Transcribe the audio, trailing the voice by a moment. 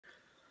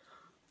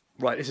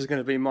Right, this is going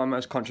to be my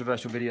most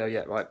controversial video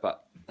yet, right?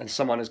 And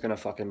someone is going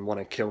to fucking want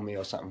to kill me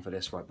or something for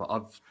this, right? But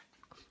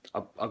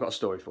I've got a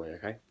story for you,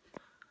 okay?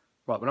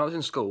 Right, when I was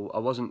in school, I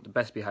wasn't the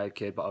best behaved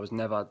kid, but I was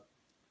never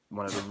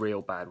one of the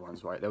real bad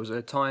ones, right? There was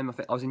a time, I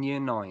think I was in year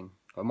 9,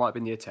 or it might have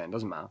been year 10,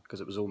 doesn't matter, because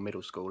it was all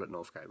middle school at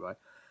Northgate, right?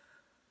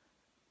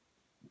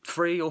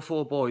 3 or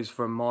 4 boys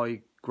from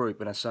my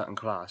group in a certain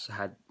class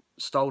had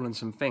stolen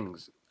some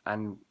things,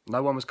 and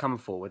no one was coming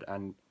forward,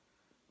 and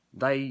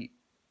they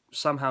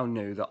somehow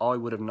knew that I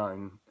would have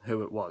known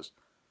who it was.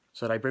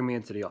 So they bring me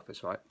into the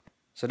office, right?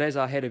 So there's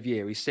our head of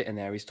year, he's sitting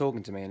there, he's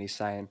talking to me, and he's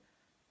saying,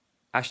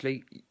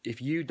 Ashley,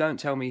 if you don't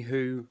tell me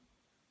who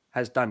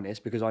has done this,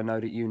 because I know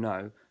that you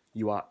know,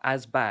 you are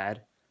as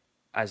bad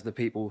as the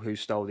people who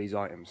stole these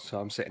items. So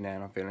I'm sitting there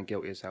and I'm feeling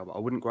guilty as hell, but I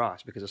wouldn't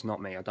grasp because it's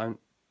not me. I'm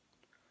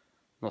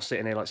not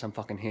sitting there like some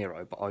fucking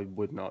hero, but I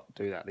would not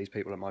do that. These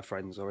people are my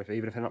friends, or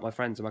even if they're not my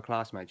friends, they're my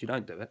classmates. You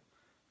don't do it.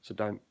 So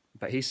don't.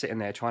 But he's sitting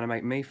there trying to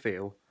make me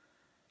feel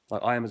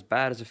like I am as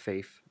bad as a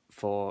thief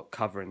for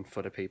covering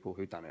for the people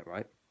who done it,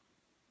 right?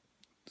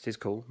 This is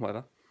cool,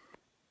 whatever.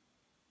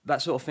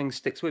 That sort of thing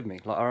sticks with me.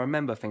 Like, I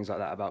remember things like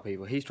that about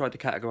people. He's tried to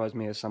categorise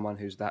me as someone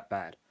who's that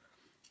bad.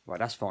 Right,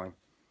 that's fine.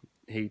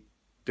 Do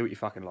what you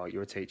fucking like.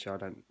 You're a teacher.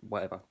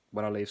 Whatever.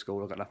 When I leave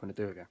school, I've got nothing to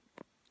do with you.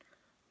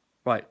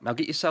 Right, now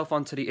get yourself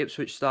onto the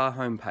Ipswich Star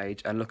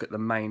homepage and look at the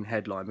main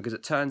headline, because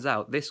it turns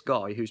out this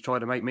guy who's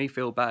trying to make me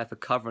feel bad for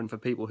covering for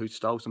people who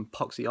stole some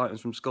poxy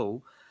items from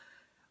school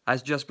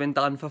has just been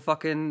done for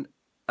fucking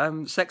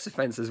sex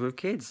offences with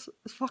kids.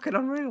 It's fucking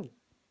unreal.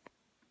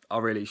 I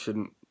really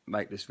shouldn't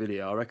make this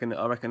video. I reckon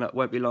it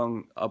won't be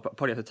long. I'll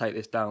probably have to take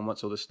this down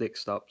once all the stick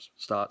starts,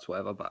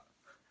 whatever, but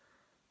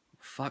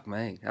fuck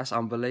me, that's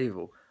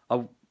unbelievable.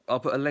 I'll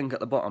put a link at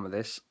the bottom of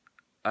this,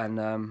 and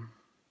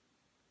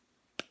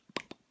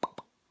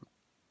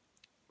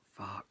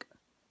fuck,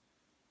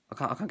 I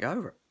can't get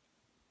over it.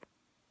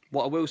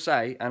 What I will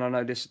say, and I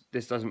know this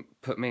doesn't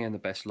put me in the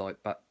best light,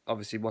 but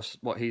obviously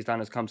what he's done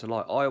has come to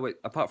light.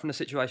 Apart from the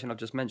situation I've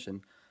just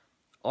mentioned,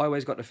 I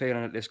always got the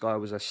feeling that this guy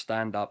was a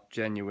stand-up,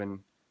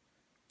 genuine.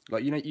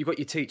 Like, you know, you've got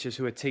your teachers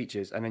who are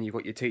teachers, and then you've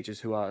got your teachers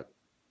who are.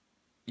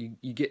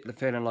 You get the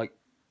feeling like,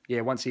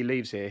 yeah, once he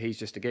leaves here, he's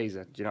just a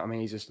geezer. Do you know what I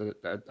mean? He's just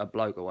a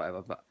bloke or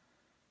whatever. But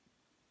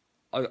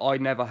I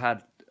never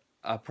had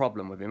a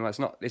problem with him. It's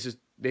not.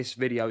 This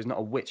video is not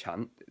a witch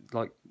hunt.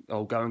 Like,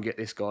 oh, go and get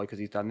this guy because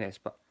he's done this.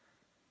 But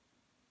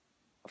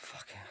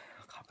fucking,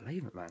 I can't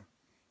believe it, man.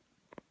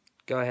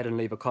 Go ahead and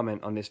leave a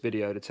comment on this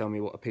video to tell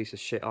me what a piece of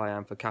shit I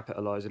am for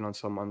capitalising on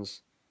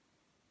someone's,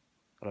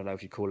 I don't know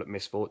if you call it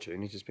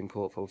misfortune. He's just been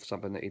caught for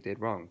something that he did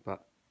wrong.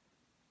 But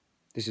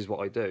this is what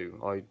I do.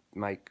 I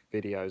make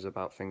videos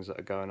about things that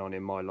are going on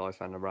in my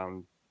life and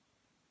around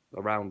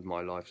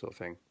my life, sort of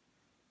thing.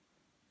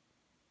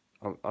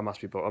 I must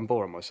be I'm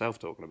boring myself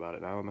talking about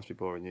it now. I must be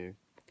boring you.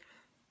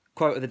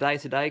 Quote of the day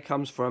today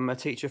comes from a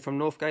teacher from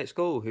Northgate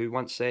School who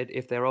once said,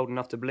 if they're old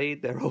enough to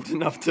bleed, they're old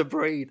enough to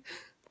breed.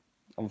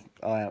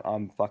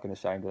 I'm fucking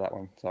ashamed of that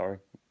one. Sorry.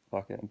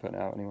 Fuck it, I'm putting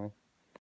it out anyway.